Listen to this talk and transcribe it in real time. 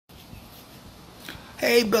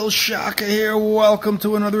Hey, Bill Shaka here. Welcome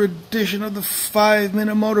to another edition of the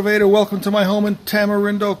 5-Minute Motivator. Welcome to my home in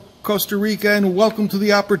Tamarindo, Costa Rica, and welcome to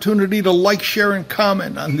the opportunity to like, share, and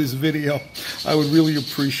comment on this video. I would really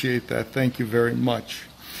appreciate that. Thank you very much.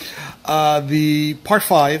 The part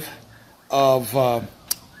 5 of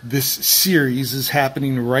this series is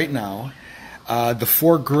happening right now. The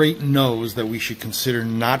 4 great no's that we should consider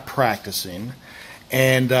not practicing.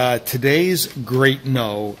 And today's great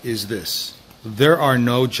no is this: there are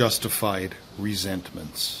no justified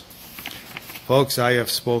resentments. Folks, I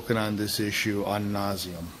have spoken on this issue ad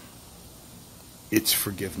nauseum. It's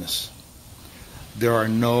forgiveness. There are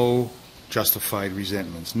no justified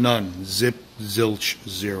resentments. None. Zip, zilch,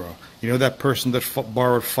 zero. You know that person that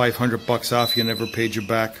borrowed $500 off you and never paid you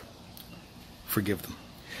back? Forgive them.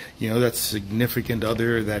 You know that significant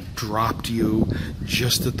other that dropped you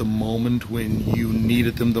just at the moment when you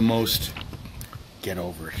needed them the most? Get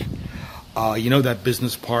over it. You know that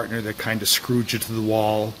business partner that kind of screwed you to the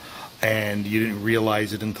wall and you didn't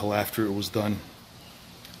realize it until after it was done?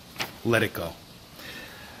 Let it go.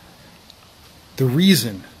 The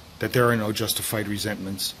reason that there are no justified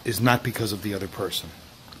resentments is not because of the other person.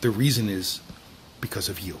 The reason is because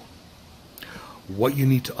of you. What you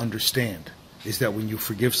need to understand is that when you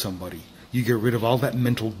forgive somebody, you get rid of all that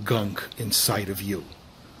mental gunk inside of you.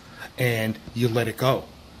 And you let it go.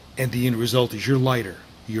 And the end result is you're lighter,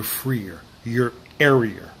 you're freer, you're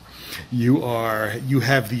airier. You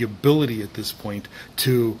have the ability at this point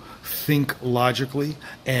to think logically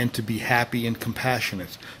and to be happy and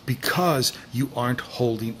compassionate because you aren't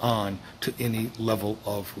holding on to any level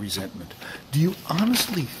of resentment. Do you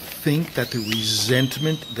honestly think that the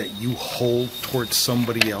resentment that you hold towards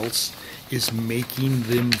somebody else is making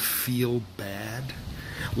them feel bad?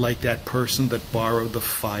 Like that person that borrowed the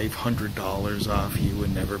 $500 off you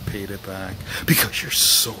and never paid it back because you're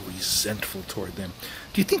so resentful toward them.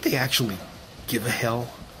 Do you think they actually give a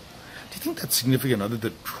hell? Do you think that significant other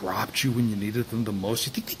that dropped you when you needed them the most, do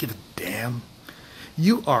you think they give a damn?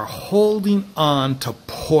 You are holding on to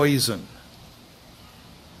poison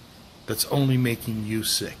that's only making you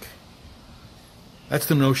sick. That's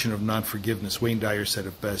the notion of non-forgiveness. Wayne Dyer said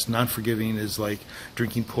it best. Non-forgiving is like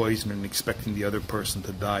drinking poison and expecting the other person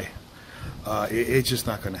to die. It's just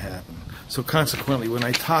not going to happen. So consequently, when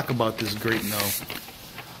I talk about this great no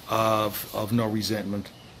of no resentment,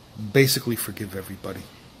 basically forgive everybody.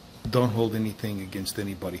 Don't hold anything against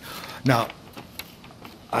anybody. Now,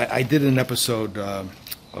 I did an episode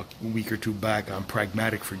a week or two back on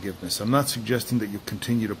pragmatic forgiveness. I'm not suggesting that you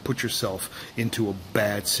continue to put yourself into a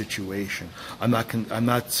bad situation. I'm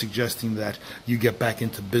not suggesting that you get back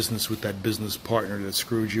into business with that business partner that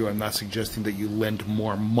screwed you. I'm not suggesting that you lend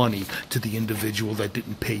more money to the individual that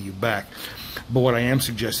didn't pay you back. But what I am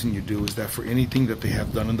suggesting you do is that for anything that they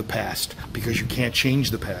have done in the past, because you can't change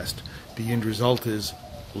the past, the end result is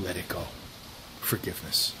let it go.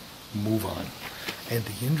 Forgiveness. Move on. And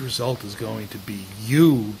the end result is going to be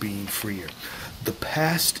you being freer. The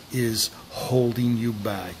past is holding you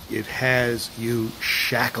back. It has you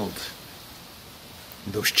shackled.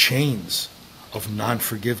 And those chains of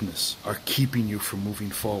non-forgiveness are keeping you from moving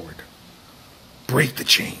forward. Break the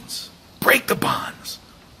chains. Break the bonds.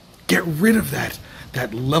 Get rid of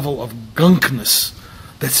that level of gunkness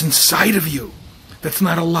that's inside of you that's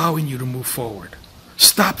not allowing you to move forward.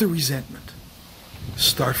 Stop the resentment.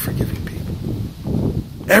 Start forgiving people.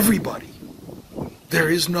 Everybody. There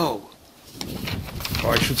is no,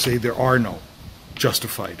 or I should say there are no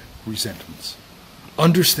justified resentments.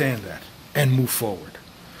 Understand that and move forward.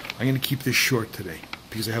 I'm going to keep this short today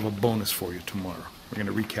because I have a bonus for you tomorrow. We're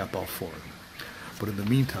going to recap all 4 of them. But in the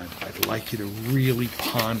meantime, I'd like you to really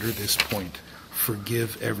ponder this point.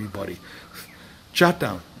 Forgive everybody. Jot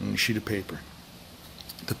down on a sheet of paper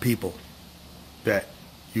the people that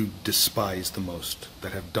you despise the most,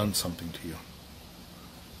 that have done something to you.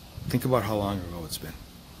 Think about how long ago it's been.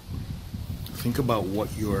 Think about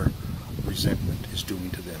what your resentment is doing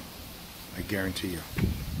to them. I guarantee you,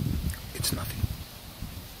 it's nothing.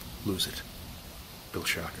 Lose it. Bill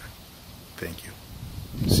Shaka. Thank you.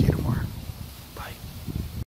 See you tomorrow.